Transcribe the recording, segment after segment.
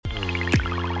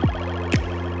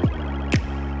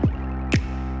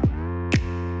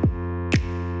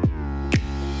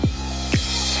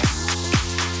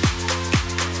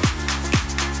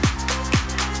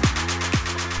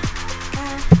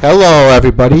Hello,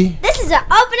 everybody. This is our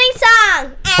opening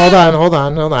song. Hold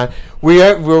on.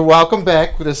 We're welcome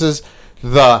back. This is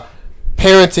the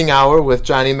parenting hour with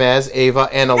Johnny Maz, Ava,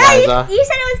 and Eliza. You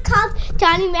said it was called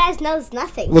Johnny Maz Knows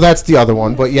Nothing. Well, that's the other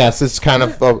one, but yes, it's kind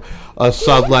of a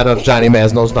sublet of Johnny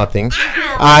Maz Knows Nothing.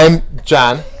 I'm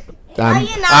John.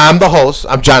 I'm the host.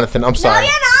 I'm Jonathan. I'm sorry. No,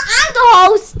 you're not. I'm the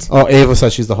host. Oh, Ava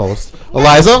says she's the host.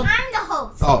 Eliza? I'm the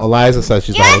host. Oh, Eliza says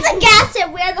she's the You're host. the guest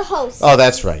and we're the hosts. Oh,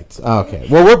 that's right. Okay.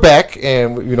 Well, we're back,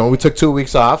 and we took 2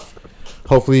 weeks off.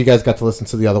 Hopefully, you guys got to listen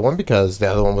to the other one because the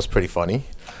other one was pretty funny.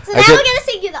 So now we're going to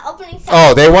sing you the opening song.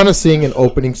 Oh, they want to sing an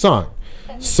opening song.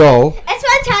 So. It's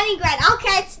from Tony Grant.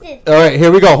 Okay, it's this. All right,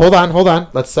 here we go. Hold on.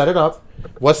 Let's set it up.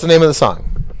 What's the name of the song?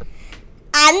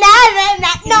 I never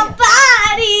met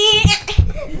nobody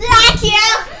like you.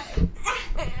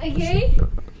 Okay.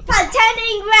 From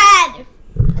Turning Red.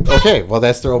 Okay, well,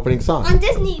 that's their opening song. On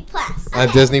Disney Plus. On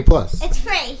Disney Plus. It's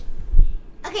free.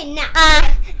 Okay, now.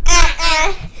 I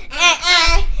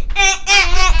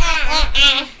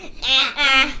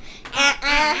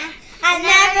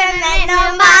never met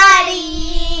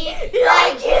nobody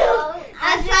like you.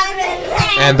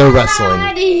 And they're wrestling.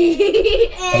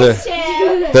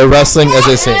 They're wrestling as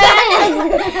they sing.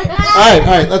 All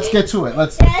right, let's get to it.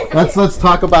 Let's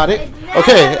talk about it.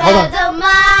 Okay, hold on.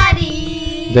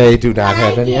 They do not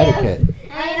have any etiquette.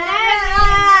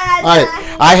 All right,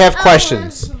 I have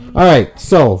questions. All right,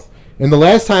 so in the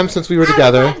last time since we were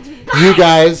together, you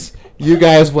guys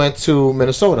went to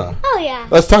Minnesota. Oh yeah.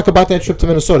 Let's talk about that trip to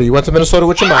Minnesota. You went to Minnesota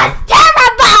with your mom.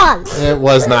 Terrible. It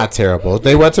was not terrible.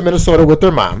 They went to Minnesota with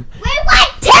their mom. We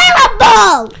went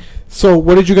terrible. So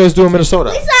what did you guys do in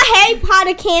Minnesota? We saw Harry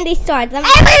Potter candy store. And we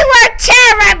were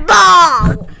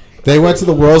terrible. They went to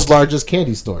the world's largest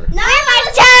candy store. No, we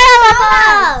were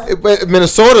terrible.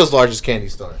 Minnesota's largest candy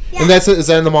store. Yeah. And is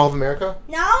that in the Mall of America?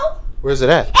 No. Where's it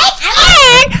at?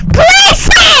 It's in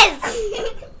places.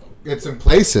 It's in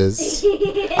places.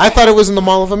 I thought it was in the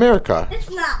Mall of America.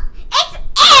 It's not. It's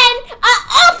in an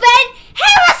open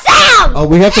carousel. Oh,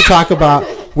 we have to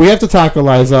talk,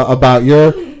 Eliza, about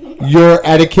your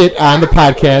etiquette on the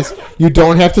podcast. You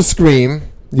don't have to scream.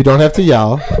 You don't have to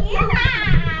yell. Yeah.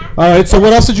 All right. So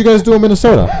what else did you guys do in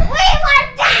Minnesota? We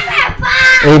were terrible.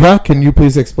 Ava, can you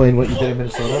please explain what you did in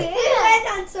Minnesota? We went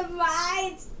on some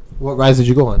rides. What rides did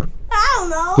you go on? I don't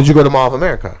know. Did you go to Mall of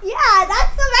America? Yeah,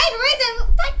 that's the main reason.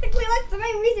 Technically, that's the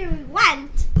main reason we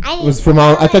went.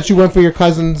 I thought you went for your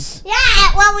cousin's. Yeah,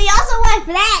 well, we also went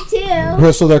for that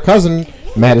too. So their cousin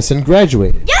Madison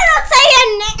graduated. You don't say your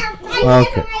name.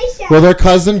 Okay. Well, their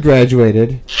cousin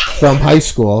graduated from high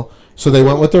school, so they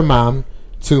went with their mom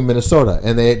to Minnesota.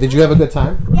 And did you have a good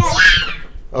time? Yes.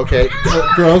 Okay,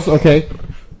 girls. Okay,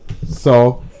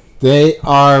 so they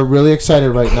are really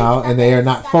excited right now, and they are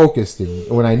not focused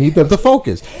when I need them to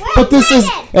focus. But this is,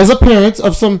 as a parent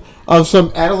of some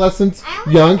adolescent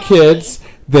young kids,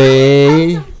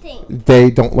 they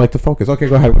don't like to focus. Okay,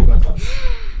 go ahead. We're going to the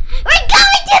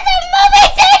movie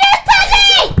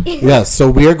theater today. Yes,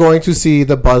 so we are going to see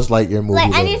the Buzz Lightyear movie.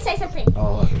 I need to say something.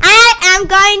 Oh. I am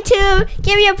going to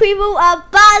give you a preview of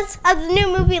Buzz of the new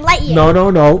movie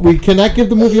Lightyear. No. We cannot give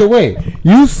the movie away.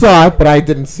 You saw it, but I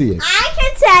didn't see it. I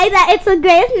can say that it's a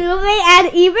great movie, and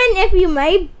even if you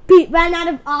might run out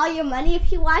of all your money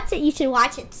if you watch it, you should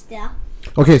watch it still.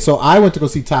 Okay, so I went to go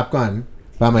see Top Gun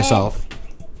by myself.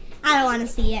 I don't want to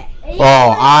see it.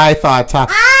 Oh, I thought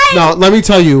No, let me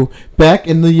tell you, back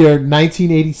in the year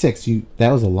 1986,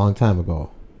 that was a long time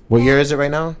ago. What year is it right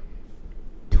now?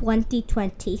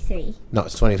 2023. No,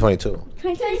 it's 2022.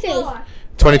 2023.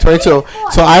 2022.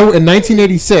 So in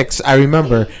 1986, I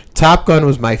remember Top Gun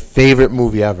was my favorite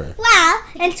movie ever. Well,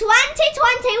 in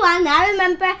 2021, I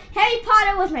remember Harry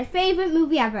Potter was my favorite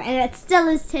movie ever, and it still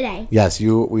is today. Yes,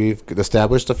 we've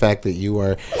established the fact that you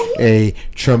are a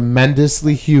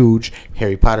tremendously huge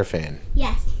Harry Potter fan.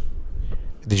 Yes.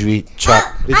 Did you eat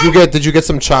Did you get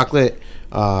some chocolate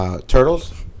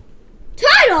turtles?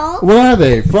 Turtle? What are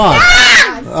they? Frogs.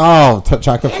 Frogs! Oh,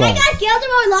 chocolate And I frogs. got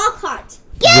Gilderoy Lockhart.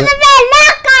 Yeah. Gilderoy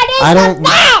Lockhart is the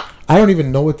best! I don't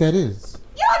even know what that is.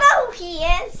 You don't know who he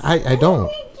is. I don't.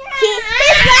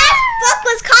 His last book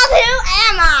was called Who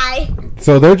Am I?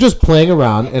 So they're just playing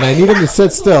around, and I need them to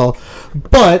sit still.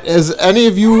 But as any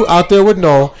of you out there would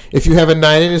know, if you have a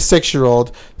 9 and a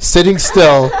 6-year-old, sitting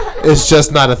still is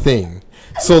just not a thing.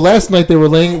 So last night we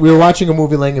were watching a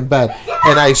movie laying in bed,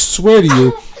 and I swear to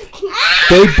you,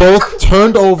 they both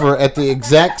turned over at the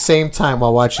exact same time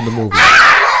while watching the movie.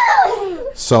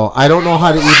 So I don't know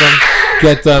how to even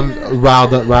get them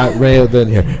railed in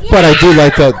here. But I do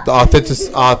like the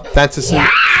authenticity. I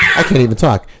can't even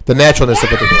talk. The naturalness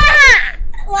of what they're doing.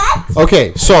 What?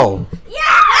 Okay, so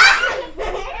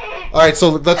All right, so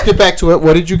let's get back to it.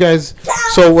 What did you guys?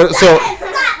 So what? So Stop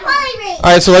bullying me.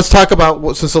 all right, so let's talk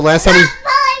about. So the last time we. Stop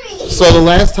bullying me. So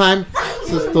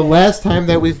the last time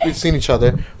that we've seen each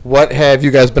other, what have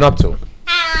you guys been up to?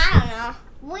 I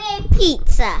don't know. We ate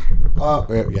pizza.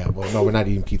 Yeah. Well, no, we're not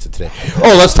eating pizza today.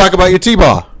 Oh, let's talk about your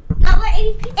T-ball. We're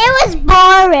eating pizza. It was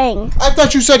boring. I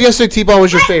thought you said yesterday T-ball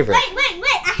was your favorite. Wait.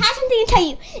 I have something to tell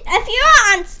you. If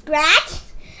you're on Scratch,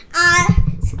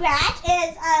 Scratch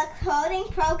is a coding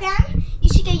program. You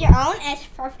should get your own.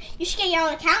 You should get your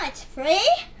own account. It's free.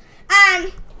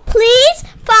 Please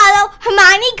follow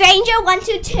Hermione Granger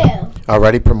 122.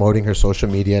 Already promoting her social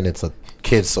media, and it's a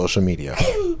kid's social media.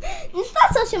 It's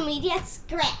not social media. It's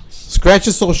Scratch. Scratch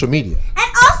is social media.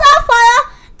 And also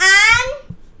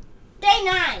follow Day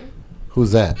 9.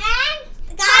 Who's that? And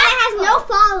the guy that has no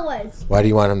followers. Why do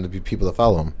you want him to be people to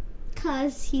follow him?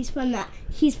 Cause he's from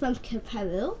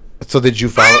Peru. So did you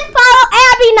follow? And follow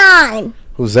Abby 9.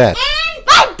 Who's that? And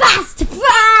my best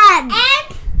friend.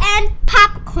 And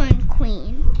Popcorn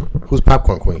Queen. Who's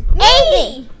Popcorn Queen?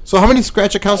 Me. So how many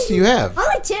Scratch accounts do you have?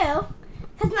 Only 2.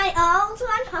 Cause my old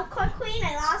one, Popcorn Queen,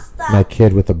 I lost the. My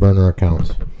kid with the burner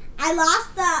account. I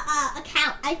lost the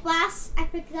account. I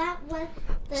forgot what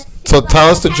the. So tell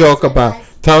us the joke password about. was.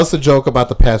 Tell us the joke about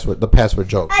the password. The password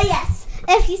joke. Yes.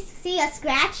 If you see a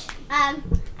Scratch, I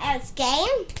have this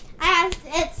game.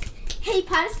 It's Harry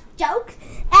Potter's joke,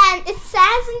 and it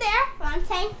says in there what I'm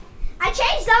saying. I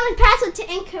changed the only password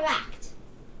to incorrect.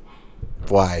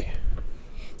 Why?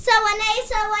 So when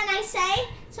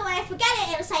I forget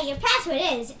it, it'll say your password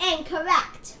is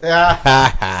incorrect.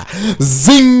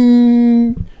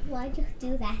 Zing! Why'd you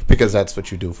do that? Because that's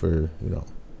what you do for No,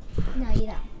 you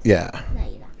don't. Yeah. No,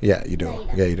 you don't. Yeah, you do. No, you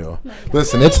don't. Yeah, you do. No, you don't.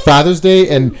 Listen, it's Father's Day,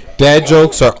 and dad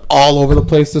jokes are all over the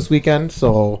place this weekend.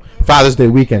 So Father's Day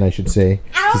weekend, I should say.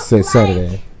 I To don't say like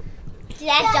Saturday.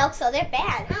 Dad jokes, so they're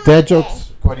bad. Dad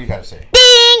jokes. What do you gotta say?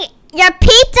 Ding! Your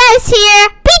pizza's here.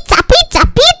 Pizza, pizza,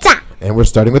 pizza. And we're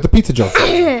starting with the pizza jokes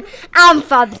I'm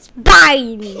from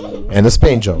Spain. and the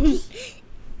Spain jokes.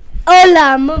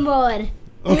 Hola, amor.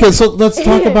 Okay, so let's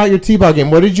talk about your T-ball game.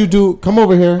 What did you do? Come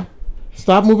over here.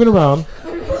 Stop moving around.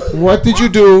 What did you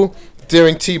do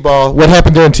during T-ball? What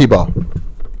happened during T-ball?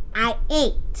 I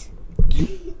ate.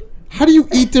 How do you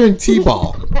eat during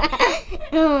T-ball?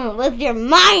 With your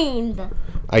mind.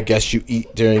 I guess you eat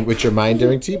with your mind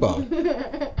during T-ball.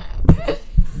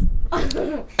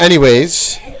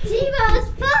 Anyways, T-ball was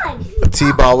fun.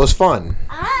 T-ball was fun.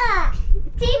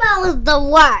 T-ball was the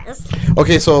worst.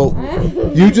 Okay, so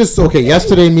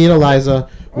yesterday me and Eliza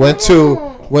went to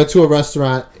a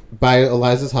restaurant by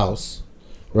Eliza's house,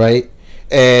 right?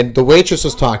 And the waitress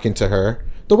was talking to her.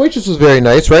 The waitress was very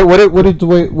nice, right? What did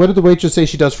the waitress say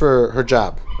she does for her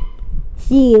job?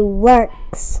 She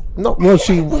works. No, well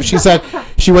she said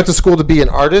she went to school to be an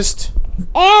artist.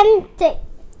 And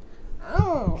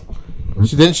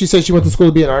Didn't she say she went to school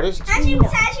to be an artist? And she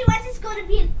said she went to school to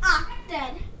be an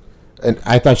actor. And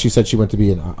I thought she said she went to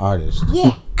be an artist.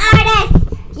 Yeah,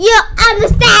 artist. You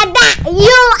understand that?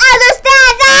 You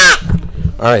understand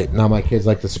that? All right, now my kids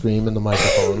like to scream in the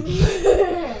microphone.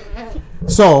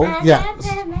 So yeah,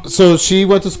 so she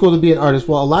went to school to be an artist.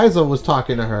 Well, Eliza was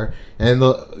talking to her, and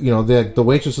the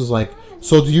waitress was like,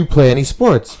 "So do you play any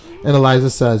sports?" And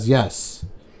Eliza says, "Yes,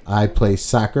 I play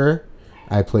soccer,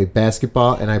 I play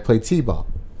basketball, and I play t-ball."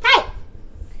 Hey.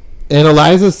 And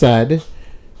Eliza said,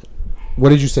 "What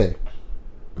did you say?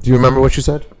 Do you remember what you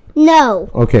said?" No.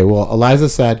 Okay, well, Eliza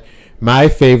said, "My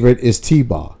favorite is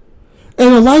t-ball."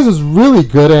 And Eliza's really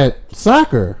good at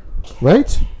soccer,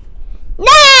 right?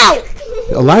 No.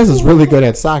 Eliza's really good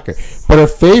at soccer, but her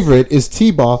favorite is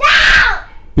t-ball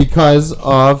because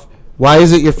of. Why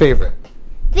is it your favorite?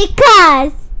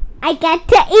 Because I get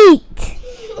to eat.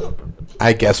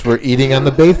 I guess we're eating on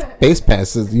the base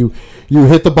passes. You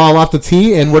hit the ball off the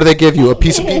tee, and what do they give you? A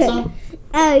piece of pizza?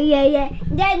 Oh yeah.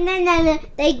 No.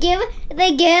 They give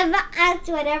us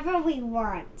whatever we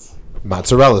want.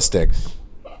 Mozzarella sticks.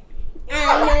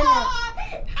 No.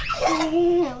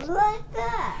 What's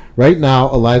that? Right now,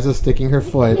 Eliza's sticking her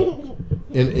foot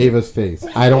in Ava's face.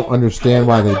 I don't understand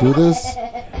why they do this.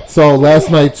 So last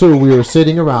night too, we were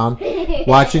sitting around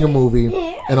watching a movie,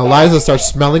 and Eliza starts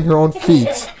smelling her own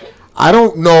feet. I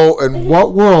don't know in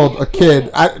what world a kid.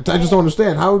 I just don't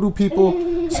understand. How do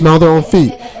people smell their own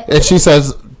feet? And she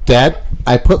says, "Dad,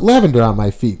 I put lavender on my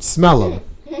feet. Smell them."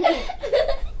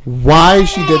 Why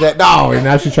she did that? No, and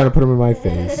now she's trying to put them in my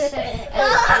face.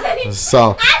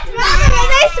 So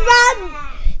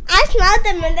I smelled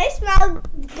them and they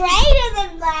smelled greater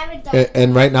than lavender.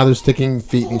 and right now they're sticking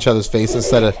feet in each other's face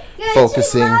instead of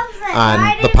focusing on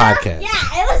the podcast.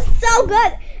 Yeah, it was so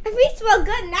good. If we smell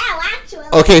good now, actually.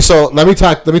 Okay, so let me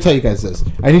tell you guys this.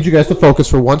 I need you guys to focus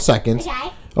for 1 second.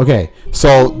 Okay,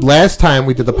 so last time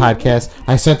we did the podcast,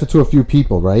 I sent it to a few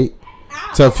people, right?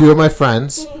 To a few of my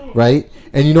friends, right?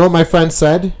 And you know what my friends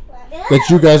said? That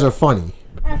you guys are funny.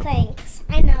 Oh, thanks.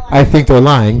 I know. I think they're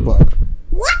lying, but...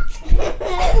 What? What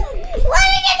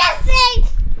did you just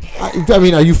say? I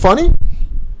mean, are you funny?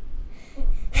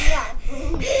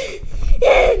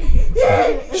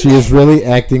 She is really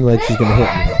acting like she's going to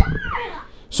hit me.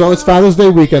 So it's Father's Day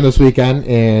weekend this weekend,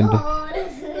 and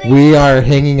we are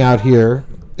hanging out here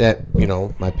at,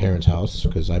 my parents' house,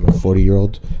 because I'm a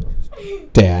 40-year-old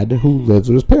dad who lives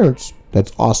with his parents.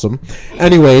 That's awesome.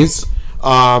 Anyways,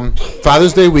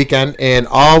 Father's Day weekend, and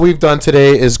all we've done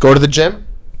today is go to the gym.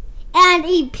 And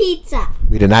eat pizza.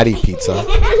 We did not eat pizza.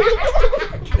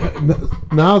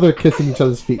 Now they're kissing each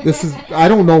other's feet. I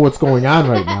don't know what's going on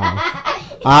right now.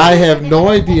 I have no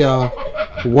idea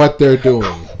what they're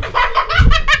doing.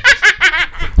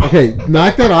 Okay,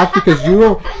 knock that off because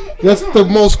that's the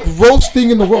most gross thing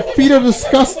in the world. Feet are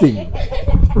disgusting.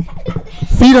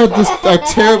 Feet are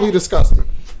terribly disgusting.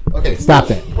 Okay, stop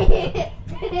that.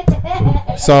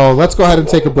 So let's go ahead and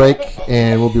take a break,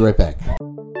 and we'll be right back.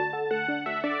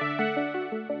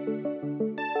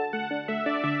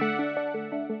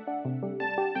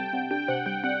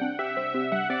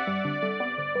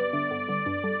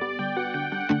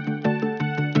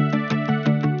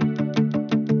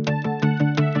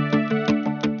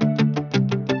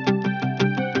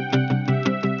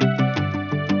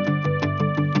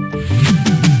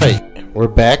 We're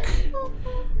back.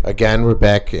 Again, we're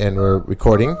back and we're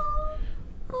recording.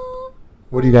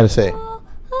 What do you got to say?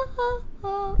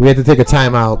 We had to take a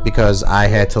time out because I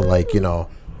had to,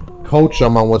 coach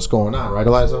them on what's going on. Right,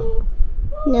 Eliza?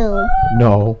 No.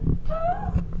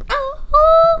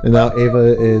 And now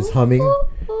Ava is humming.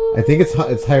 I think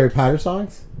it's Harry Potter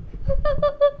songs.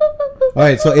 All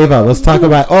right, so Ava, let's talk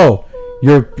about... Oh,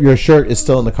 your shirt is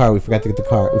still in the car. We forgot to get it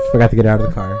out of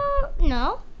the car.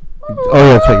 No. Oh,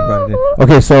 yeah, that's right. You brought it in.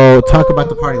 Okay, so talk about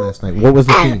the party last night. What was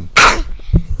the theme?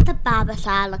 The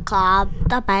Babysitter Club.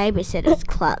 The Babysitter's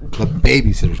Club. The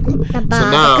Babysitter's Club. The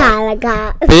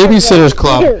Club. Babysitter's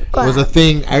Club was a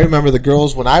thing. I remember the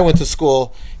girls when I went to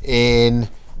school in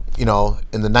the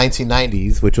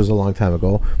 1990s, which was a long time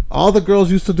ago. All the girls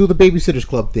used to do the Babysitter's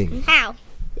Club thing. How?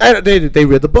 They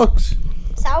read the books.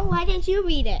 So why didn't you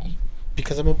read it?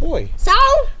 Because I'm a boy. So?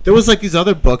 There was these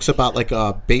other books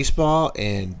about baseball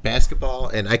and basketball,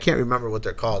 and I can't remember what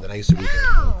they're called, and I used to read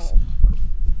those books.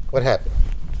 What happened?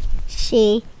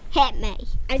 She hit me.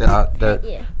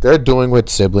 They're doing what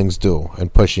siblings do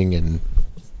and pushing and...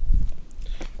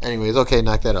 Anyways, okay,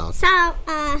 knock that off. So,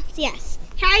 yes.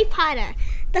 Harry Potter.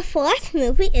 The 4th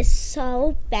movie is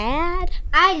so bad.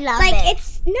 I love it.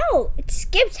 It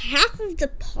skips half of the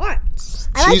parts.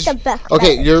 I like the book.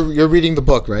 Okay, you're reading the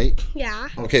book, right? Yeah.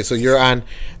 Okay, so you're on.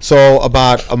 So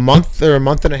about a month or a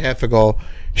month and a half ago,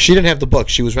 she didn't have the book.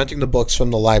 She was renting the books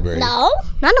from the library. No,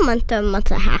 not a month or a month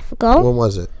and a half ago. When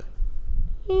was it?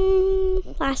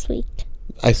 Last week.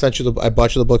 I bought you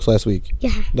the books last week.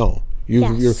 Yeah. No,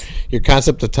 your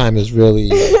concept of time is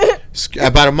really.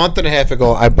 About a month and a half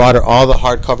ago, I bought her all the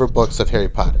hardcover books of Harry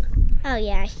Potter. Oh,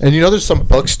 yeah. And there's some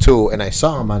books, too, and I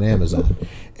saw them on Amazon.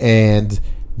 And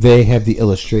they have the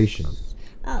illustrations.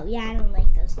 Oh, yeah, I don't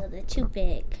like those, though. They're too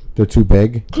big. They're too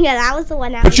big? Yeah, that was the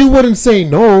one But you wouldn't say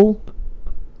no.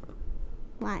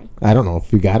 Why? I don't know.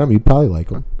 If you got them, you'd probably like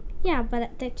them. Yeah,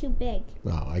 but they're too big.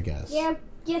 Oh, I guess. Your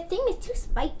thing is too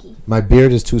spiky. My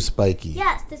beard is too spiky.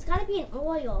 Yes, there's got to be an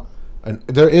oil.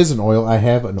 There is an oil. I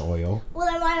have an oil. Well,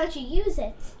 then why don't you use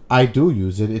it? I do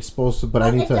use it. It's supposed to, but I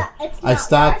need to.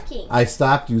 It's not working. I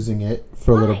stopped using it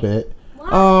for a little bit.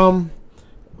 Why?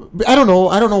 I don't know.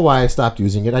 I don't know why I stopped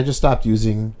using it. I just stopped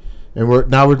using, and we're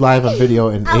live on video,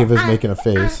 and Ava's making a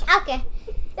face. Okay.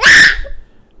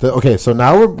 Okay, so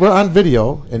now we're on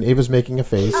video, and Ava's making a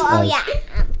face. Oh yeah.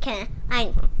 Okay.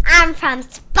 I'm from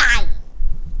Spain.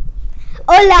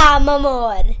 Hola, mi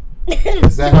amor.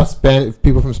 Is that how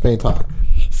people from Spain talk?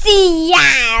 Sí,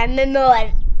 ya, mi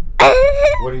amor.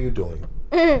 What are you doing?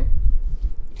 Flipendo.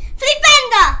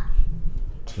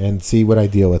 And see what I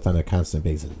deal with on a constant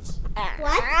basis.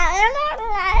 What?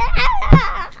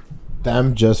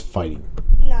 Them just fighting.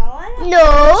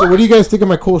 No. So what do you guys think of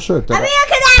my cool shirt?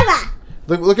 Abracadabra.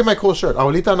 Look at my cool shirt.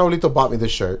 Abuelita and Abuelito bought me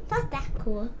this shirt. Not that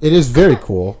cool. It is very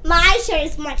cool. My shirt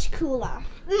is much cooler.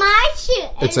 My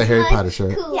shirt It's a Harry Potter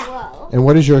shirt. Cool. Yeah. And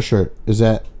what is your shirt? Is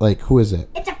that who is it?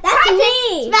 It's a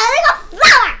me. Smells like a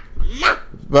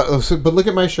flower. But look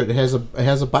at my shirt. It has a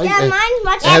bison. Yeah, mine's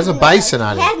much. It has a bison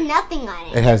on it. It has nothing on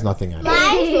it. It has nothing on it.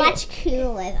 Mine's much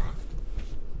cooler.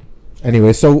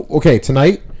 Anyway, so okay,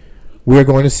 tonight we're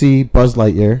going to see Buzz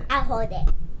Lightyear. I'll hold it.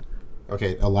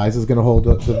 Okay, Eliza's gonna hold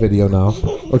the video now.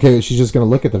 Okay, she's just gonna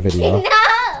look at the video. No.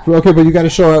 Okay, but you gotta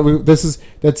show her. That's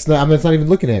not even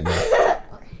looking at me.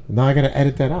 Now I gotta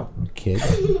edit that out, kid.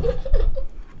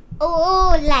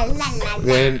 Oh la la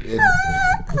la.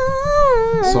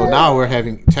 So now we're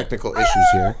having technical issues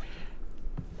here.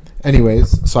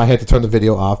 Anyways, so I had to turn the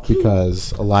video off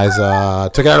because Eliza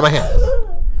took it out of my hands.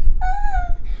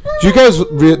 Do you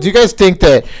guys think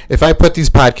that if I put these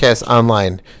podcasts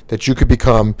online, that you could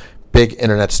become big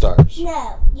internet stars?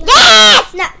 No.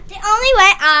 Yes. No. The only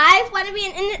way I want to be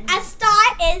a star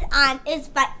is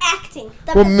by acting.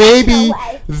 Well, maybe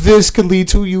way. this could lead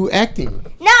to you acting.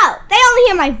 No, they only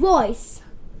hear my voice.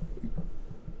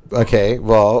 Okay,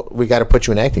 well, we got to put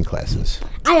you in acting classes.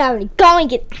 I already going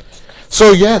to get.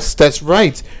 So yes, that's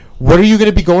right. What are you going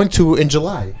to be going to in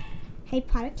July? Harry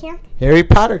Potter camp. Harry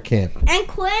Potter camp. And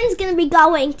Quinn's gonna be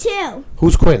going too.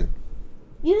 Who's Quinn?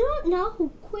 You don't know who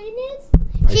Quinn is?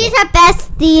 She's a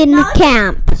bestie in the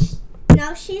camp.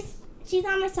 No, she's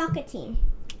on my soccer team.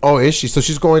 Oh, is she? So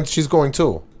she's going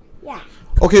too. Yeah.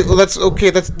 Okay, well that's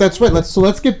right.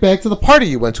 Let's get back to the party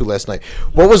you went to last night.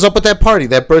 What was up with that party?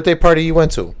 That birthday party you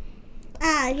went to?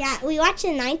 Yeah, we watched a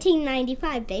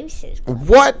 1995 Babysitters Club.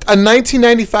 What? A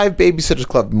 1995 Babysitters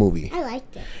Club movie. I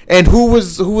liked it. And who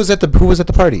was at the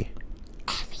party?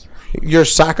 Everyone. Your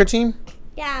soccer team?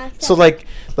 Yeah. So like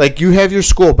you have your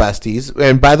school besties,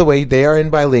 and by the way, they are in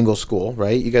bilingual school,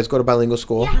 right? You guys go to bilingual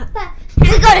school? Yeah, but We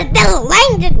go to the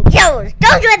Langdon Joes.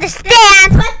 Don't you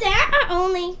understand? but there are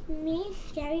only me,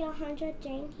 Gary, Alejandra,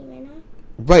 Jane, Jimena.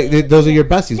 Right, those are your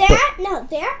besties.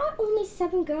 There are only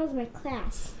 7 girls in my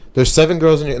class. There's 7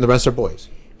 girls and the rest are boys.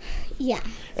 Yeah.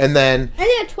 And then. And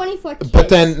there are 24 kids. But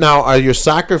then now, are your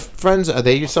soccer friends? Are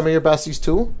they some of your besties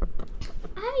too?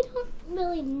 I don't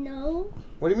really know.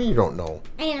 What do you mean you don't know?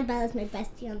 Annabella's my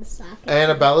bestie on the soccer.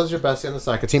 Annabella's your bestie on the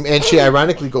soccer team, and she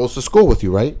ironically goes to school with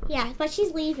you, right? Yeah, but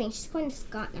she's leaving. She's going to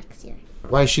Scott next year.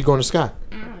 Why is she going to Scott?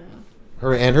 I don't know.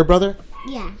 Her and her brother?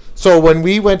 Yeah. So when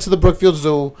we went to the Brookfield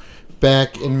Zoo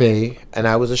back in May, and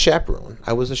I was a chaperone.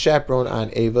 I was a chaperone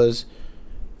on Ava's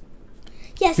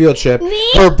field trip.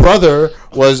 Me? Her brother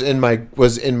was in my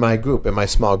group, in my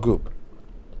small group.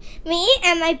 Me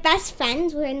and my best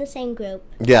friends were in the same group.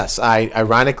 Yes, I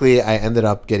ended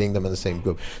up getting them in the same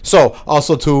group. So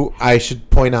also too, I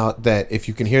should point out that if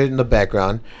you can hear it in the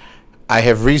background, I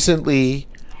have recently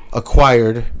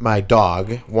acquired my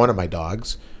dog, one of my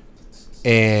dogs,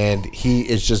 and he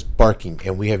is just barking,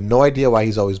 and we have no idea why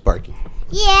he's always barking.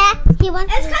 Yeah, he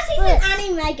wants It's to because he's an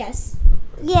animagus.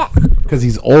 Yeah. Because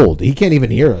he's old. He can't even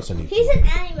hear us anymore. He's an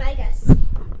animagus.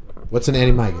 What's an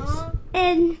animagus?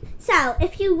 And so,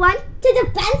 if you want to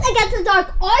defend against the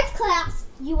dark arts class,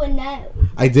 you would know.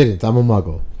 I didn't. I'm a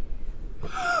muggle.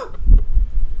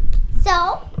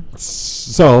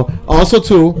 So, also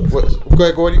too, what do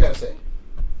you got to say?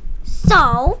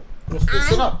 So,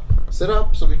 Sit up. Sit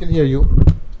up so we can hear you.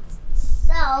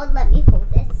 so let me hold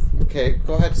this. Okay,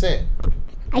 go ahead, say it.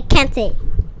 I can't say.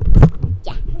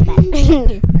 Yeah.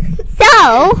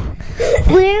 So,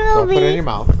 Don't put it in your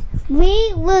mouth.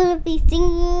 we will be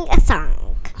singing a song.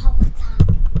 Oh, what's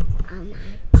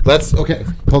up?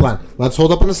 Hold on. Let's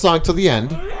hold up on the song till the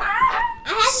end. I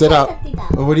have Sit to say up. something,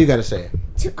 though. What do you got to say?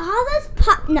 To all those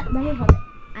let me hold it.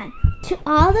 To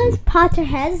all those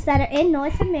Potterheads that are in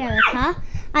North America,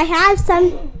 I have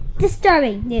some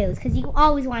disturbing news because you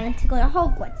always wanted to go to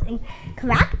Hogwarts,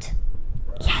 correct?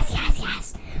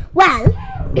 Yes. Well,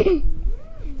 the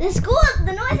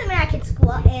North American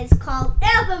school is called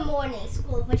Ilvermorny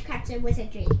School of Witchcraft and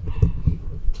Wizardry.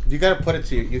 You got to put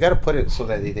it so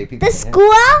that they people. The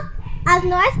school of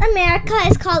North America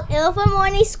is called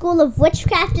Ilvermorny School of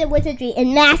Witchcraft and Wizardry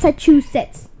in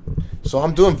Massachusetts. So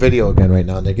I'm doing video again right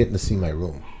now, and they're getting to see my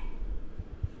room.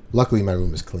 Luckily, my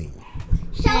room is clean.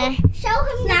 Show him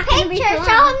the picture.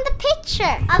 Show him the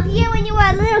picture. Of you when you were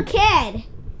a little kid.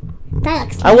 That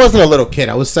looks. I wasn't a little kid.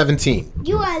 I was 17.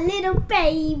 You were a little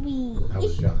baby. I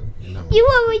was young. You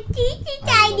were a teeny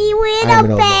tiny I'm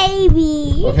an little old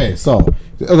baby. Okay, so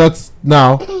let's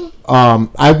now.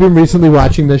 I've been recently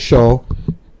watching this show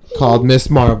called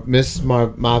Marvel.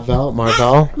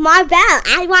 Marvel.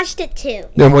 I watched it too.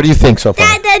 Then what do you think so far?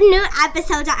 The new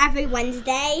episodes are every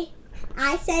Wednesday.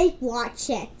 I say watch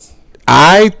it.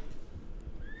 I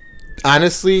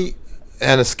honestly,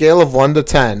 on a scale of 1 to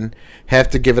 10, have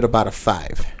to give it about a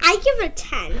 5. I give it a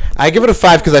 10. I give it a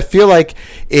 5 because I feel like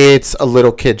it's a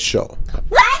little kid's show.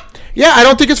 What? Yeah, I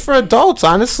don't think it's for adults,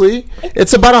 honestly.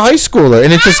 It's about a high schooler,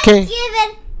 and it just I came. give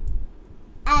it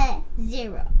a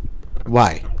 0.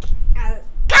 Why? Cause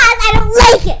I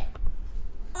don't like it.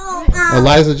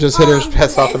 Eliza just hit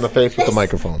herself in the face with the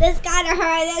microphone. This gotta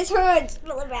hurt. This hurts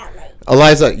really badly.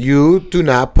 Eliza, you do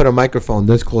not put a microphone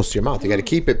this close to your mouth. You got to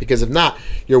keep it because if not,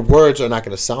 your words are not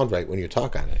going to sound right when you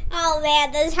talk on it. Oh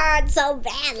man, this hurts so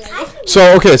badly.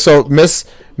 So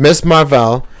Miss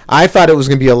Marvel, I thought it was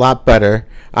going to be a lot better.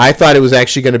 I thought it was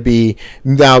actually going to be.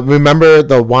 Now, remember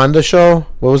the Wanda show?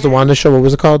 What was the Wanda show? What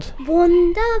was it called?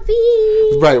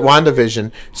 WandaVision. Right,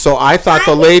 WandaVision. So I thought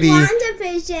the lady.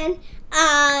 WandaVision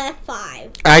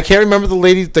 5. I can't remember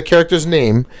the character's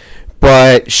name,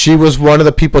 but she was one of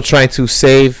the people trying to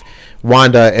save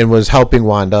Wanda and was helping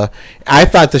Wanda. I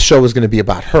thought the show was going to be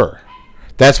about her.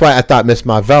 That's why I thought Miss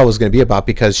Marvel was going to be about,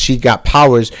 because she got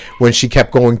powers when she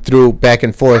kept going through back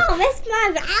and forth. Oh, Miss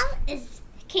Marvel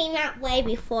came out way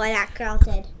before that girl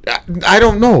did. I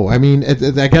don't know. I mean,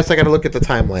 I guess I got to look at the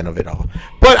timeline of it all.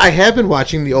 But I have been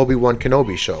watching the Obi-Wan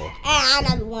Kenobi show. And I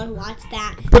don't want to watch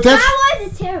that. But that's, Star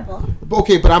Wars is terrible.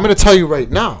 Okay, but I'm going to tell you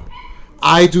right now.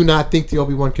 I do not think the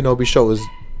Obi-Wan Kenobi show is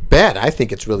bad. I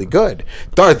think it's really good.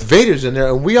 Darth Vader's in there,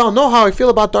 and we all know how I feel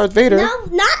about Darth Vader. No,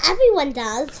 not everyone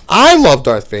does. I love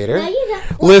Darth Vader. No, you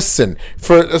don't. Listen,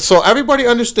 so everybody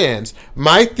understands,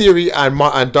 my theory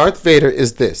on Darth Vader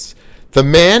is this. The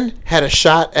man had a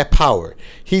shot at power.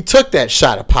 He took that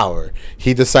shot at power.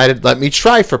 He decided, let me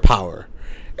try for power.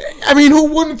 I mean,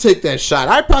 who wouldn't take that shot?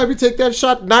 I'd probably take that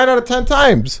shot 9 out of 10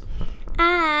 times.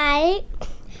 I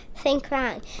think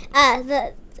wrong.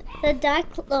 The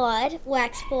Dark Lord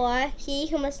works for he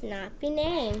who must not be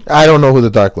named. I don't know who the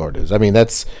Dark Lord is. I mean,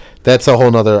 that's a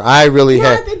whole nother. I really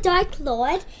have. No, the Dark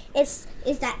Lord is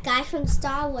that guy from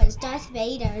Star Wars, Darth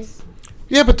Vader's.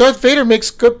 Yeah, but Darth Vader makes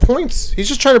good points. He's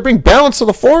just trying to bring balance to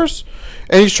the Force,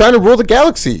 and he's trying to rule the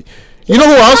galaxy. You know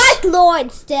who else? Dark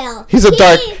Lord still. He's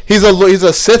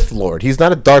a Sith Lord. He's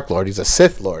not a Dark Lord. He's a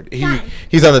Sith Lord.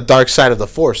 He's on the dark side of the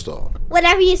Force, though.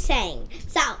 Whatever you're saying.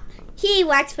 So he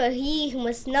works for he who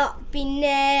must not be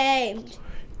named.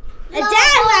 And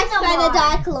Dad works for the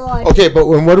Dark Lord. Okay, but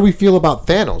what do we feel about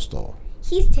Thanos, though?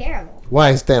 He's terrible.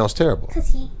 Why is Thanos terrible? Because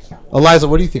he killed. Eliza,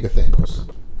 what do you think of Thanos?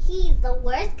 He's the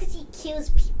worst because he kills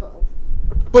people.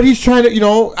 But he's trying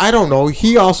to, I don't know.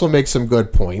 He also makes some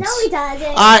good points. No, he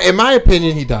doesn't. In my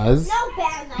opinion, he does. No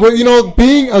bad. Well,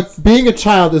 being a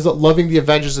child is loving the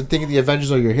Avengers and thinking the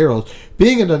Avengers are your heroes.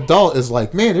 Being an adult is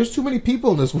like, man, there's too many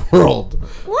people in this world.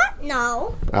 What?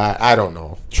 No. I don't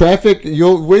know. Traffic.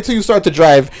 You'll wait till you start to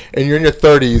drive and you're in your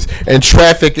 30s and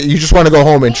traffic. You just want to go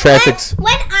home and traffic's.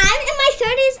 When I'm in my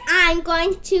 30s, I'm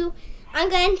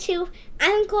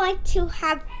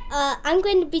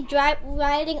going to be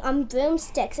riding on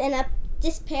broomsticks and a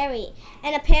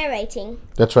parating.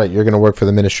 That's right. You're going to work for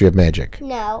the Ministry of Magic.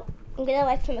 No, I'm going to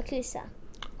work for Makusa.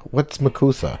 What's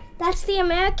Makusa? That's the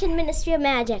American Ministry of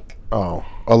Magic. Oh,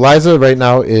 Eliza right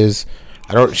now is.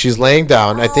 She's laying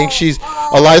down. I think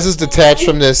Eliza's detached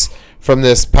from this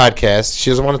podcast. She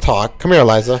doesn't want to talk. Come here,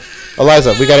 Eliza.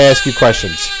 Eliza, we got to ask you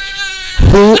questions.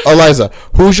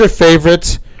 Who's your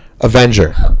favorite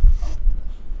Avenger?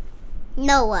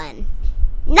 No one.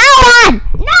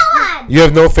 You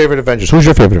have no favorite Avengers. Who's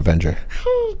your favorite Avenger?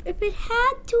 If it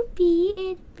had to be,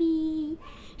 it'd be.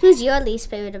 Who's your least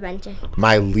favorite Avenger?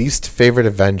 My least favorite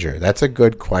Avenger. That's a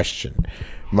good question.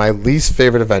 My least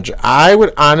favorite Avenger. I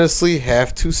would honestly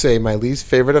have to say my least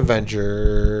favorite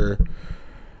Avenger.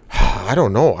 I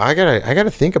don't know. I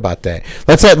gotta think about that.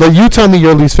 Let you tell me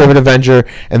your least favorite Avenger,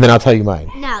 and then I'll tell you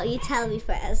mine. No, you tell me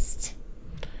first.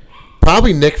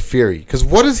 Probably Nick Fury, because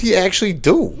what does he actually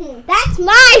do? That's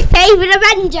my favorite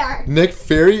Avenger. Nick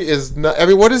Fury is not. I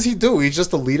mean, what does he do? He's just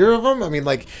the leader of them. I mean,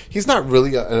 he's not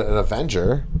really an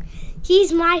Avenger.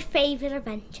 He's my favorite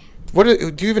Avenger.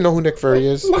 Do you even know who Nick Fury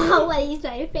is? No, but he's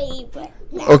my favorite.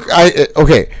 No.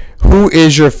 Okay. Who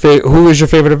is your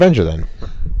favorite Avenger then?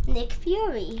 Nick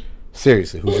Fury.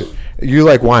 Seriously, you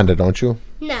like Wanda, don't you?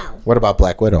 No. What about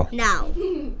Black Widow? No.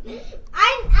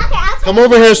 I'll come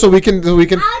over here so we can. I'll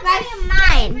tell you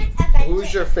mine.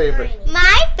 Who's your favorite?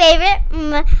 My favorite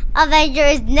Avenger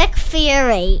is Nick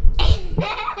Fury.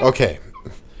 Okay.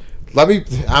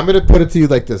 I'm gonna put it to you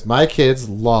like this. My kids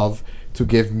love to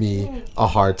give me a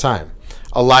hard time.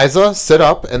 Eliza, sit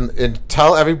up and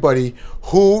tell everybody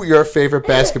who your favorite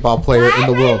basketball player in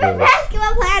the world is. My favorite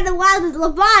basketball player in the world is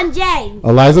LeBron James.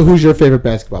 Eliza, who's your favorite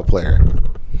basketball player?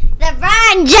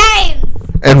 LeBron James.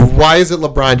 And why is it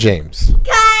LeBron James?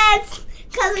 Because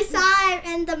we saw him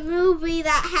in the movie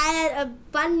that had a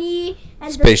bunny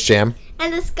and Space Jam.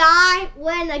 And this guy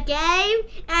won a game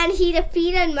and he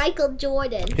defeated Michael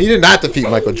Jordan. He did not defeat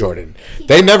Michael Jordan.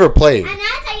 They never played. And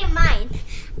I'll tell you mine.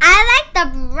 I like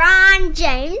LeBron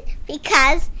James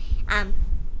because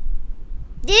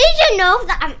did you know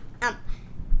that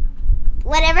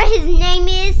whatever his name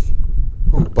is.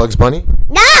 Who, Bugs Bunny?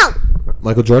 No!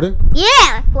 Michael Jordan?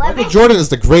 Yeah, whoever. Michael Jordan is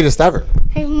the greatest ever.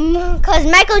 Because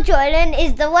Michael Jordan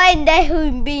is the one that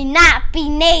would not be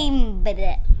named.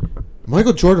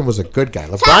 Michael Jordan was a good guy.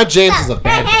 LeBron James is a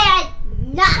bad guy.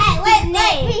 Let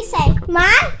me say.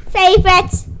 My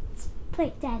favorite.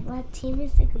 Wait, Dad, what team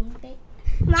is the Green Bay?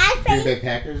 My Green favorite. Bay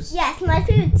Packers? Yes, my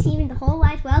favorite team in the whole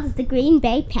wide world is the Green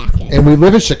Bay Packers. And we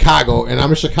live in Chicago, and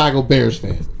I'm a Chicago Bears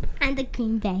fan. And the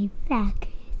Green Bay Packers.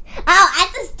 Oh,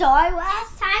 at the store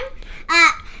last time,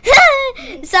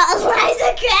 so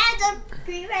Eliza grabbed the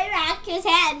Green Bay Packers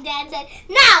hat and Dad said,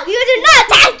 "No, you do not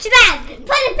touch that! Put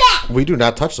it back!" We do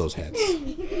not touch those hats.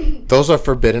 Those are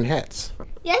forbidden hats.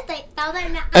 Yes, they're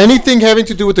not. Anything having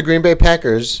to do with the Green Bay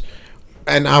Packers,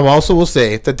 and I also will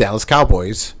say the Dallas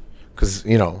Cowboys, because,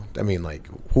 you know, I mean, like,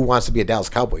 who wants to be a Dallas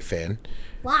Cowboy fan?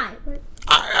 Why?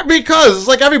 Because it's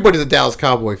like everybody's a Dallas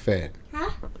Cowboy fan.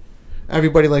 Huh?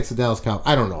 Everybody likes the Dallas Cowboys.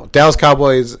 I don't know. Dallas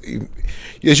Cowboys,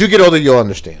 as you get older, you'll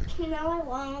understand. No, I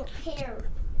won't care.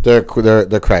 They're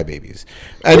crybabies.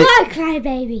 You are a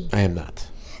crybaby. I am not.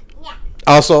 Yeah.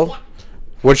 Also,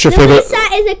 what's your favorite?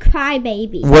 Melissa is a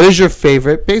crybaby. What is your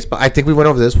favorite baseball? I think we went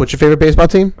over this. What's your favorite baseball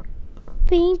team?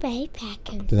 Green Bay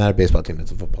Packers. They're not a baseball team.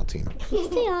 It's a football team. Yes,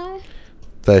 they are.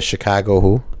 The Chicago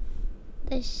who?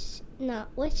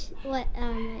 White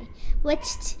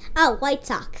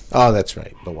Sox. Oh, that's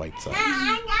right. The White Sox.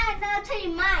 I'll tell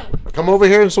you mine. Come over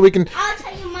here so we can. I'll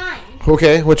tell you mine.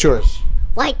 Okay, what's yours?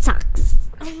 White Sox.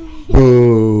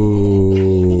 Boo.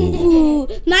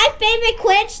 My favorite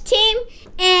Quidditch team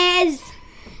is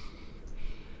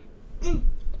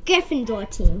Gryffindor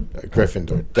team.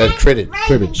 Gryffindor.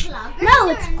 Cribbage. No,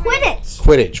 it's Quidditch.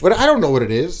 Quidditch. What? I don't know what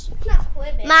it is. It's not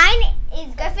Quidditch. Mine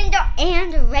is Gryffindor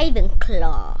and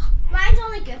Ravenclaw. Mine's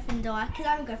only Gryffindor because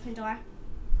I'm Gryffindor.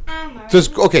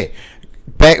 Okay.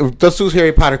 Let's do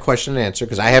Harry Potter question and answer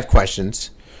because I have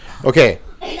questions. Okay.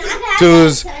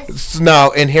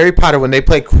 Now in Harry Potter when they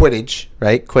play Quidditch,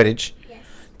 right? Quidditch. Yes.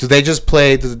 Do they just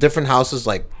play? Do the different houses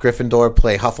like Gryffindor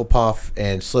play Hufflepuff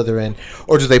and Slytherin,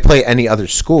 or do they play any other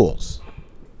schools?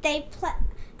 They play.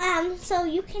 So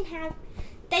you can have.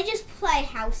 They just play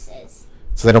houses.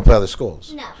 So they don't play other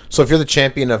schools. No. So if you're the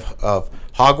champion of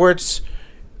Hogwarts,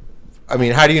 I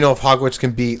mean, how do you know if Hogwarts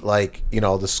can beat like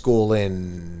the school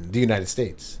in the United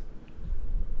States?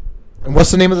 And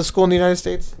what's the name of the school in the United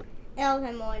States?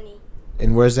 Ilvermorny.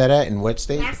 And where's that at? In what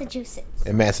state? Massachusetts.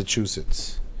 In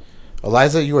Massachusetts.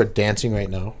 Eliza, you are dancing right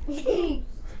now.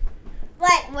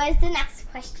 What is the next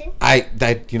question?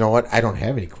 You know what? I don't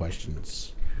have any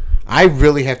questions. I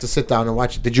really have to sit down and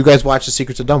watch it. Did you guys watch The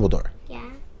Secrets of Dumbledore?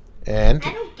 Yeah. And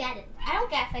I don't get it. I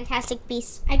don't get Fantastic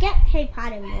Beasts. I get Harry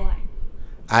Potter more.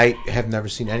 I have never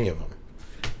seen any of them.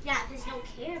 Yeah, because you don't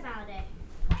care about it.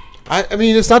 I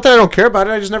mean, it's not that I don't care about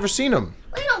it. I just never seen them.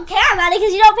 Well, you don't care about it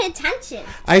because you don't pay attention.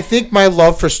 I think my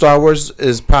love for Star Wars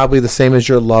is probably the same as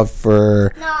your love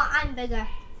for... No, I'm bigger.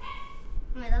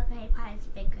 My love for Harry Potter is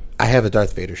bigger. I have a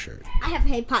Darth Vader shirt. I have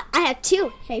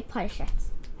 2 Harry Potter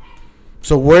shirts.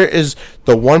 So where is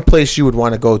the one place you would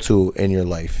want to go to in your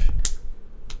life?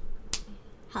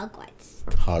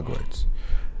 Hogwarts.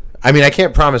 I mean, I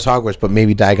can't promise Hogwarts, but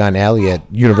maybe Diagon Alley at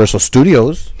Universal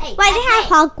Studios. Hey, why they have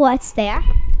Hogwarts there?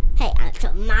 Hey,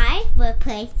 so my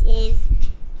birthplace is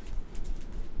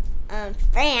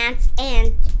France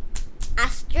and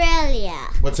Australia.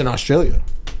 What's in Australia?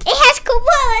 It has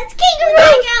koalas,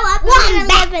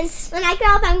 kangaroos, When I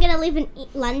grow up, I'm gonna live in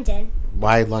London.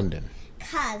 Why London?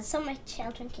 Cause so my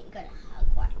children can go to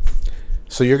Hogwarts.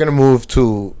 So you're going to move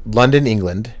to London,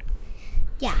 England.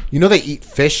 Yeah. You know they eat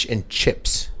fish and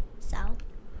chips. So.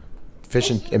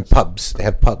 Fish and pubs. They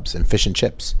have pubs and fish and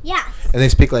chips. Yes. And they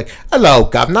speak like, "Hello,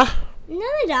 governor." No,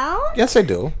 they don't. Yes, I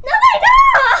do. No, they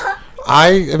don't. I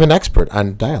am an expert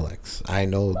on dialects. I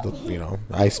know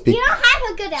I speak. You don't have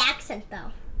a good accent,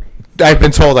 though. I've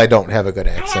been told I don't have a good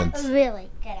I accent. have a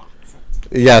really good accent.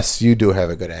 Yes, you do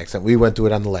have a good accent. We went through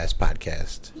it on the last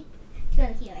podcast. Do you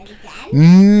want to hear it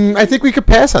again? I think we could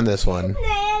pass on this one.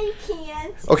 No, you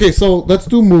can't. Okay, so let's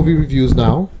do movie reviews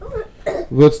now.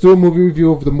 Let's do a movie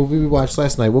review of the movie we watched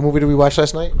last night. What movie did we watch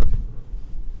last night?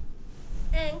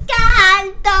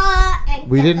 Encanto.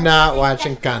 We did not watch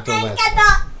Encanto last night.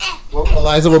 Encanto. Well,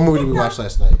 Eliza, what movie did we watch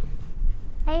last night?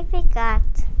 I forgot.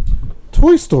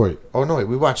 Toy Story. Oh, no, wait.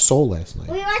 We watched Soul last night.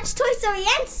 We watched Toy Story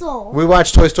and Soul. We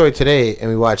watched Toy Story today, and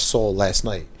we watched Soul last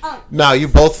night. Oh. Now, you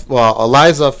both... Well,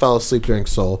 Eliza fell asleep during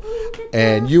Soul,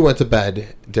 and you went to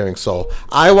bed during Soul.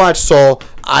 I watched Soul.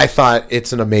 I thought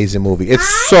it's an amazing movie. It's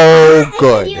so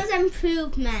good. It was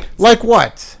improvement. Like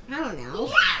what? I don't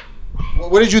know.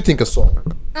 What did you think of Soul?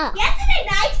 Yesterday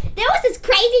night, there was this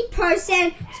crazy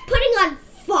person putting on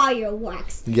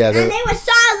fireworks. Yeah, and they were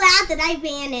so loud that I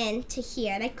ran in to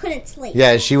hear and I couldn't sleep.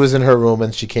 Yeah, she was in her room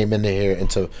and she came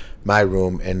into my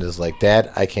room and is like,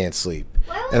 Dad, I can't sleep.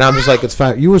 And I'm just like, it's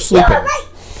fine. You were sleeping.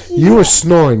 You were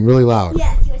snoring really loud.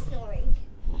 Yes, you were snoring.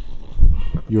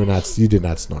 You were not. You did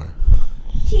not snore.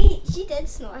 She did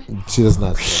snore. She does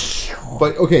not snore.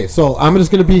 But okay, so I'm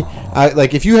just gonna be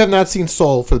like, if you have not seen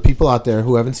Soul, for the people out there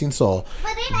who haven't seen Soul,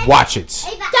 watch it.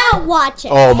 Don't watch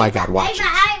it. Oh my God, watch it. When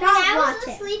I watch was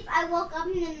it. asleep, I woke up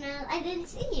in the middle. I didn't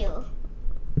see you.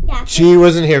 Yeah, She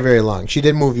wasn't here very long. She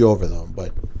did move you over though,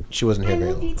 but she wasn't I here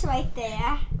very moved long. you to right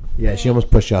there. Yeah, she almost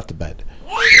pushed you off the bed,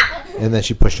 and then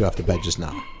she pushed you off the bed just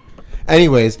now.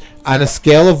 Anyways, on a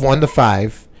scale of 1 to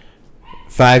 5,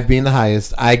 5 being the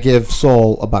highest, I give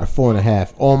Soul about a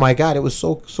 4.5. Oh my God, it was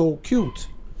so cute.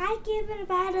 I give it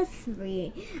about a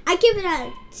 3. I give it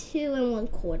a 2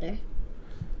 1/4.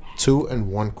 2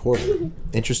 1/4.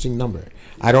 Interesting number.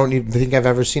 I don't even think I've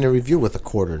ever seen a review with a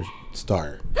quarter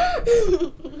star.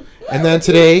 And then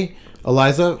today,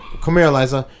 Eliza, come here,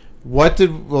 Eliza. What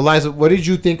did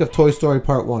you think of Toy Story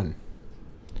Part 1?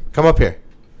 Come up here.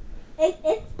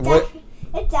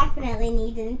 It definitely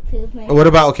needs improvement. What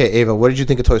about, Ava, what did you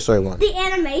think of Toy Story 1? The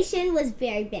animation was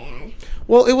very bad.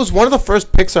 Well, it was one of the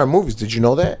first Pixar movies. Did you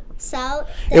know that? So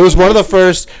It was one of the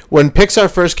first, when Pixar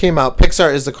first came out.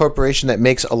 Pixar is the corporation that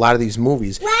makes a lot of these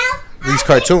movies. These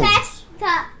cartoons.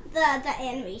 The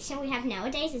animation we have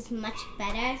nowadays is much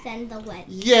better than the one.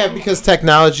 Yeah, because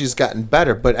technology has gotten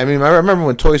better. But, I mean, I remember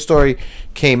when Toy Story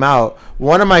came out,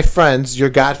 one of my friends, your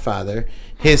godfather,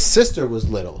 his sister was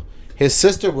little. His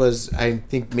sister was, I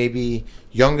think, maybe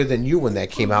younger than you when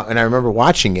that came out. And I remember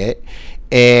watching it.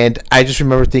 And I just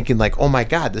remember thinking, like, oh, my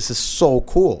God, this is so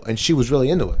cool. And she was really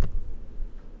into it.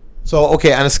 So,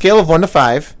 okay, on a scale of 1 to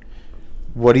 5,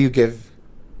 what do you give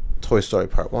Toy Story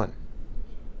Part 1?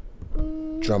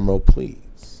 Drum roll,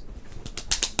 please.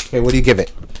 Okay, what do you give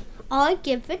it? I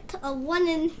give it a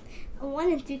 1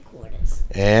 3/4.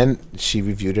 And she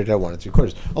reviewed it at 1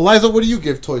 3/4. Eliza, what do you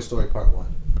give Toy Story Part 1?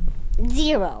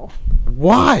 0.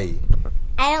 Why?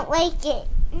 I don't like it.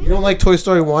 You don't like Toy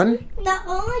Story 1? The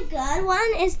only good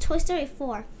one is Toy Story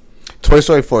 4. Toy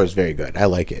Story 4 is very good. I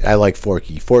like it. I like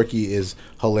Forky. Forky is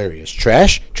hilarious.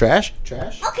 Trash? Trash?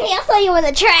 Trash? Okay, I'll throw you in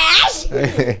the trash.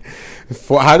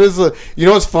 How does you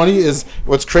know what's funny is,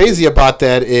 what's crazy about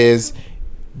that is,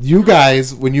 you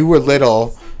guys, when you were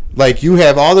little, like, you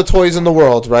have all the toys in the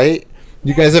world, right?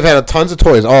 You guys have had tons of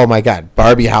toys. Oh my God,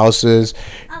 Barbie houses.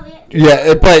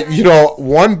 Yeah, but you know,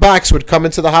 one box would come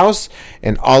into the house,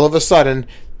 and all of a sudden,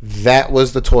 that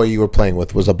was the toy you were playing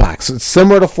with, was a box. It's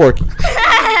similar to Forky.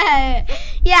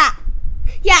 Yeah.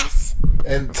 Yes.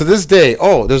 And to this day,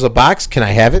 oh, there's a box. Can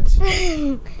I have it?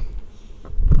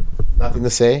 Nothing to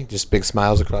say. Just big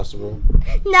smiles across the room.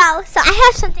 No, so I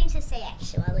have something to say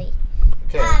actually.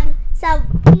 Okay.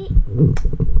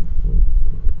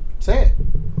 Say it.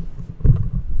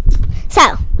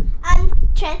 So,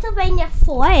 Transylvania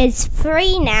 4 is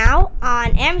free now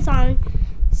on Amazon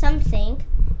something,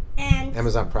 and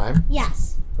Amazon Prime.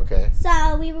 yes. Okay. So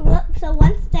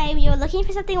one day we were looking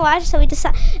for something to watch, so we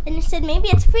decided, and it said maybe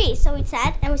it's free. So we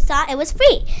said, and we saw it was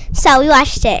free. So we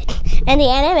watched it, and the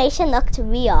animation looked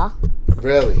real.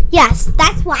 Really? Yes,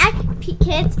 that's why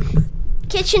kids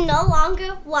should no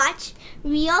longer watch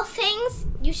real things.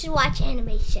 You should watch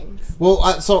animations.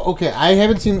 Well, so okay, I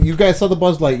haven't seen. You guys saw the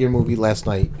Buzz Lightyear movie last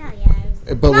night, Oh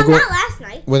yeah. but Not last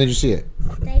night. When did you see it?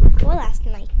 The day before last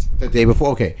night. The day before.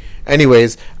 Okay.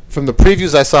 Anyways, from the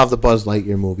previews I saw of the Buzz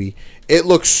Lightyear movie, it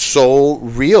looks so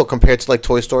real compared to like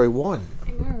Toy Story 1. I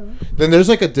know. Then there's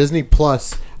like a Disney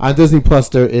Plus. On Disney Plus,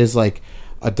 there is like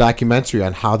a documentary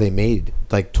on how they made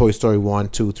like Toy Story 1,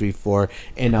 2, 3, 4,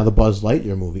 and now the Buzz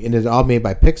Lightyear movie, and it's all made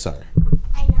by Pixar.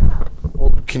 I know.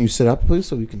 Well, can you sit up, please,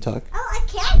 so we can talk? Oh, I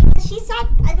can't because she said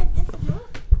this is annoying.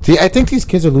 See, I think these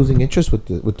kids are losing interest with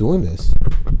doing this.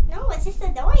 No, it's just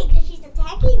annoying because she's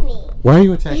attacking me. Why are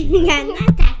you attacking me? I'm not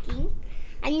attacking.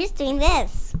 I'm just doing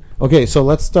this. Okay, so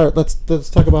let's start. Let's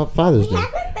talk about Father's We Day.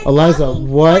 haven't been Eliza, talking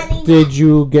what funny did now.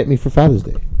 you get me for Father's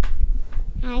Day?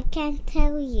 I can't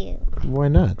tell you. Why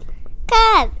not?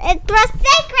 Cause it's a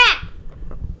secret.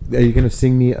 Are you gonna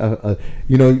sing me a?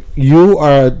 You know, you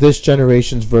are this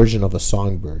generation's version of a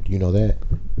songbird. You know that?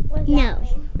 What does No. that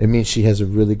mean? It means she has a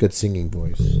really good singing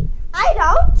voice. I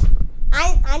don't.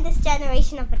 I'm this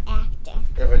generation of an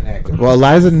actor. Well,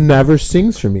 Eliza never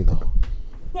sings for me though.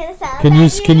 Can you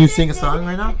sing a song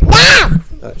right now?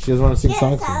 No. She doesn't want to sing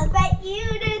Gonna songs. celebrate you.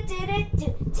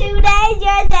 Today's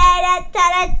your day.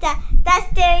 That's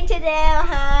thing to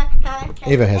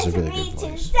do. Ava has a It's really me good to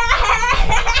voice. celebrate.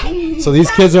 So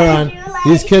these kids are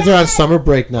on summer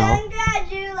break now.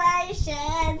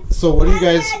 Congratulations. So what do you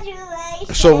guys?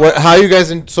 Congratulations. So what? How are you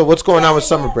guys? So what's going on with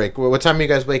summer break? What time are you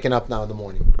guys waking up now in the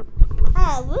morning?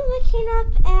 We're waking up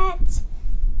at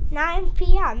 9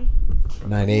 p.m.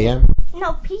 9 a.m.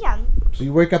 No, p.m. So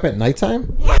you wake up at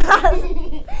nighttime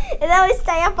And then we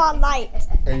stay up all night.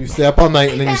 and you stay up all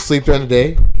night and then you sleep during the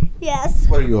day. Yes.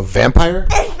 What are you, a vampire?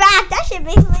 In fact, I should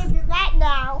be sleeping right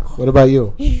now. What about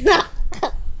you?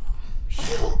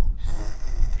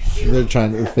 They're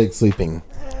trying to fake sleeping.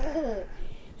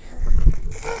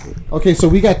 Okay, so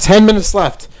we got 10 minutes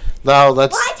left. Now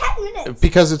let's. Why 10 minutes?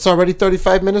 Because it's already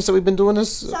 35 minutes that we've been doing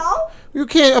this. So? You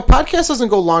can't. A podcast doesn't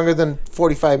go longer than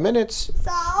 45 minutes.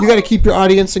 So? You got to keep your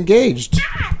audience engaged.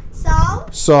 So?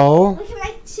 So We can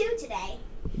make 2 today.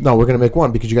 no, we're gonna make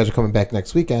one because you guys are coming back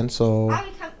next weekend. So Why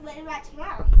we come later back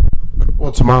tomorrow?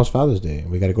 well, tomorrow's Father's Day.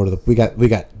 We got to go to the. We got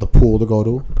the pool to go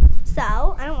to. So?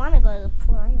 I don't want to go to the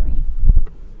pool anyway.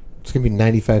 It's gonna be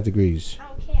 95 degrees. I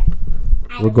don't care.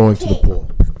 We're going to the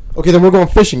pool. Okay, then we're going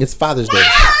fishing. It's Father's Day.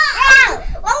 Oh!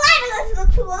 Well, I go to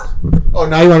the pool. Oh,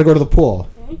 now you want to go to the pool?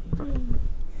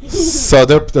 So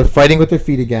they're fighting with their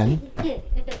feet again.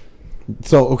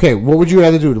 So okay, what would you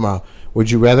rather do tomorrow? Would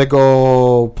you rather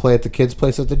go play at the kids'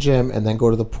 place at the gym and then go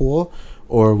to the pool,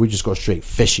 or we just go straight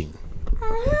fishing? Go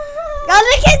to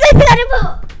the kids' place at the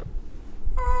pool.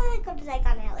 Go to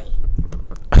Zygon Alley.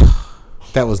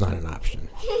 That was not an option.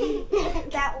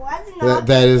 That was not.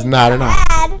 That is not an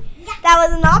option. That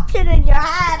was an option in your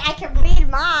head. I can read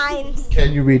minds.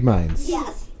 Can you read minds?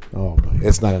 Yes. Oh, my,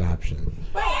 it's not an option.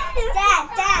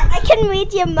 Dad, I can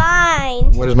read your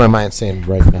mind. What is my mind saying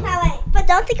right now? Wait, but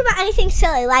don't think about anything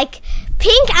silly like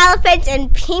pink elephants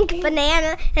and pink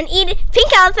banana and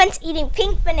pink elephants eating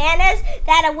pink bananas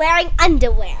that are wearing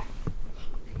underwear.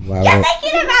 Wow, You're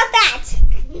thinking about that.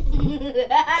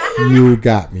 you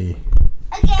got me.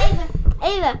 Okay,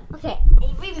 Ava. Okay,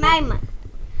 read my mind.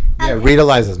 Yeah, read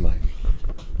Eliza's mind.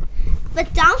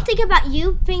 But don't think about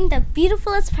you being the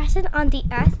beautifulest person on the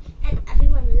earth and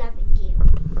everyone loving you.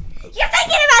 You're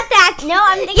thinking about that! No,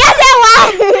 I'm thinking. Yes, I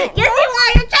was! Yes, you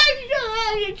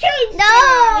are! You're changing! No!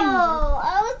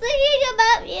 I was thinking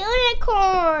about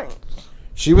unicorns.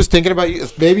 She was thinking about you.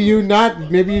 Maybe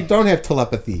you don't have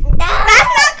telepathy. That's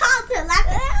not called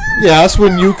telepathy. Yes,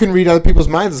 when you can read other people's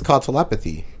minds, it's called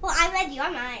telepathy. Well, I read your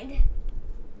mind.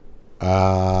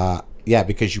 Yeah,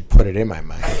 because you put it in my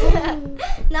mind.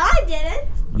 No, I didn't.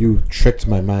 You tricked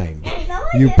my mind. No,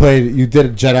 I didn't. You did a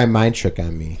Jedi mind trick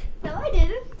on me. No, I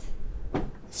didn't.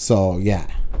 So, yeah.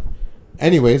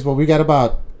 Anyways, well, we got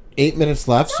about 8 minutes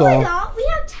left, No, we so don't. We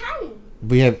have 10.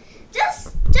 we have,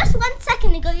 Just 1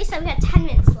 second ago, you said we had 10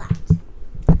 minutes left.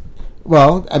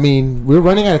 well, I mean, we're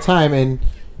running out of time, and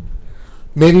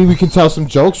maybe we can tell some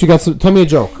jokes. Tell me a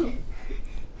joke.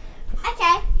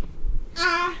 Okay.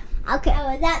 Okay.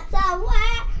 I was out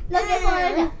somewhere looking for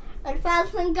a and found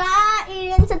some guy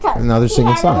eating some toast. And now they're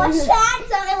singing songs. It was sad,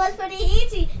 so it was pretty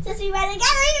easy. Just we went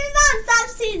together in non-stop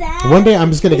season. One day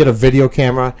I'm just going to get a video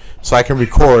camera so I can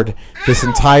record this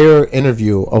entire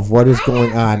interview of what is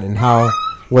going on and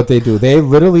what they do. They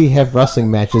literally have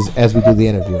wrestling matches as we do the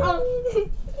interview.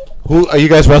 Who are you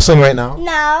guys wrestling right now?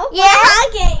 No. Yeah.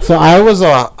 Hugging. So I was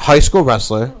a high school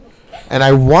wrestler, and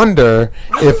I wonder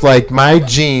if like my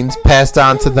genes passed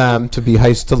on to them to be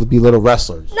little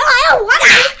wrestlers. No, I don't want it.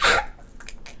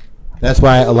 That's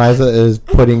why Eliza is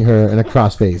putting her in a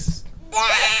cross face.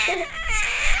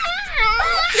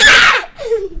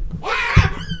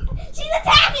 She's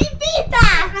attacking Pizza.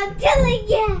 I'm telling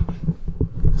you.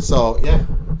 So yeah,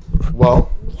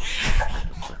 well,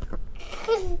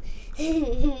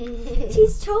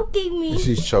 She's choking me.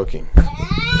 she's choking.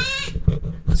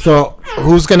 So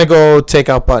who's gonna go take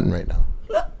out Button right now?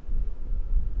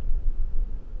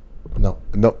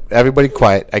 No, everybody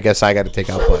quiet. I guess I got to take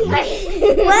out Button.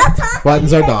 We'll talk.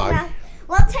 Button's when our you dog.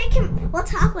 take him out. We'll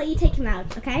talk while you take him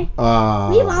out. Okay?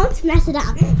 We won't mess it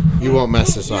up. You won't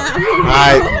mess this up. We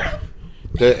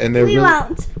Really,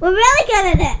 won't. We're really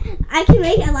good at it. I can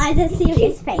make Eliza's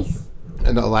serious face.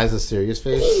 and Eliza's serious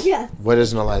face. Yeah. What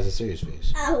is an Eliza's serious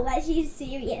face? Oh, but she's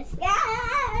serious.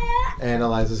 Yeah. And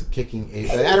Eliza's kicking.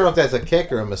 I don't know if that's a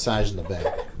kick or a massage in the back.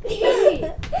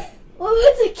 What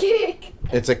was a kick?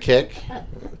 It's a kick.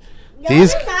 You're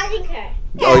massaging her.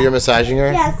 Oh, you're massaging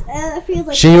her? Yes, it feels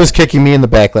like. She was kicking me in the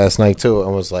back last night too,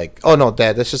 and was like, "Oh no,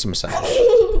 Dad, that's just a massage."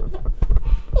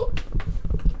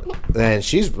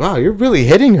 And wow, you're really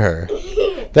hitting her.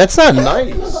 That's not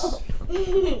nice.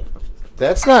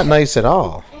 That's not nice at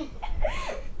all.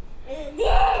 We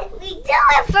do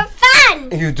it for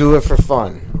fun. You do it for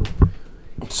fun.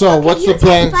 So what's the You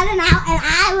plan? take Button out, and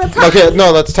I all the time. Okay,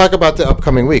 no, let's talk about the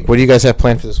upcoming week. What do you guys have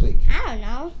planned for this week? I don't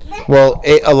know. Well,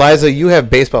 Eliza, you have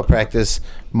baseball practice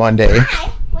Monday, Hi.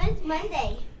 When's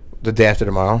Monday? the day after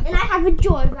tomorrow. And I have a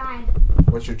joyride.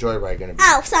 What's your joyride going to be?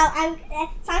 Oh, so I'm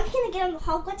gonna get on the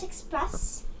Hogwarts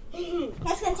Express.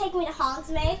 That's gonna take me to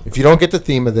Hogsmeade. If you don't get the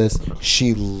theme of this,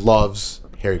 she loves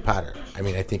Harry Potter. I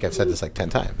mean, I think I've said this like 10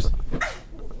 times.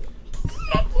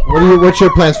 What's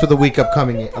your plans for the week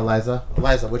upcoming, Eliza?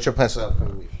 Eliza, what's your plans for the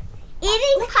upcoming week?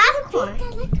 Eating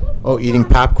popcorn. Oh, eating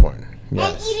popcorn. And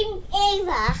Yes. eating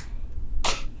Ava.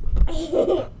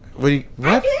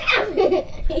 What?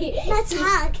 Let's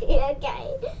hug.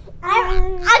 Okay. I'm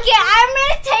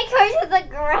gonna take her to the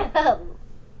grove.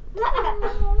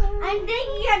 I'm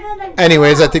thinking you're gonna.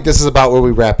 Anyways, I think this is about where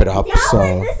we wrap it up. No,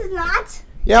 So this is not.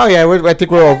 yeah, I think we're This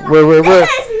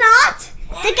is not.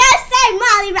 The guy said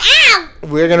Molly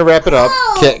Brown. we're gonna wrap it up.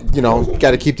 No.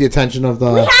 Got to keep the attention of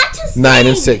the We have to sing. 9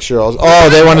 and 6-year-olds. Oh,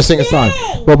 they want to sing a song.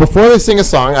 sing. Well, before they sing a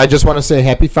song, I just want to say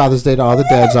Happy Father's Day to all the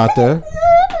dads out there.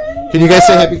 Can you guys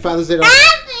say Happy Father's Day to all?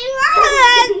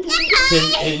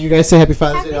 Can you guys say Happy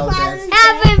Father's Day to all the dads?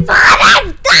 Happy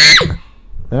Father's Day!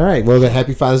 All right. Well, then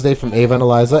Happy Father's Day from Ava and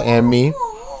Eliza and me.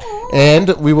 And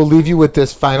we will leave you with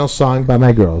this final song by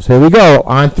my girls. Here we go.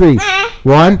 On 3.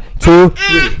 1, 2,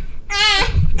 3.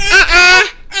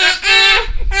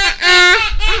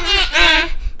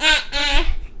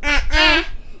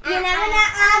 You never know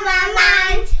on my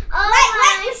mind.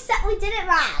 Wait, we did it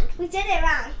wrong. We did it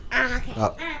wrong. Okay.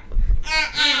 Oh.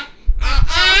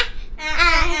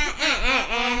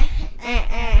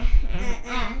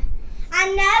 I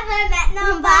never met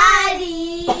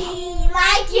nobody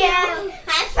like you.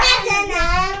 My friends and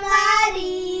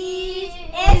nobody.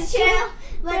 It's true,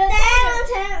 but they don't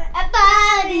turn a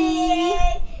body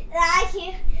like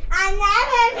you. I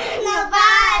never met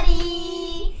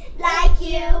nobody like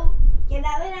you. You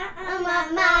never know on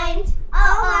my mind.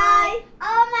 Oh my,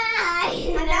 oh my.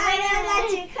 I'm never gonna let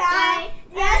you cry.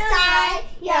 You're right,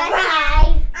 you're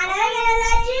right. I'm never gonna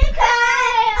let you cry.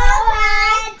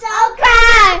 Alright, don't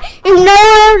cry. You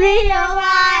know Be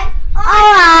alright.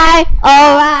 alright,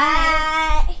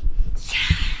 alright.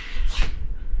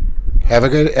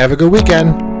 Alright. Have a good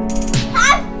weekend.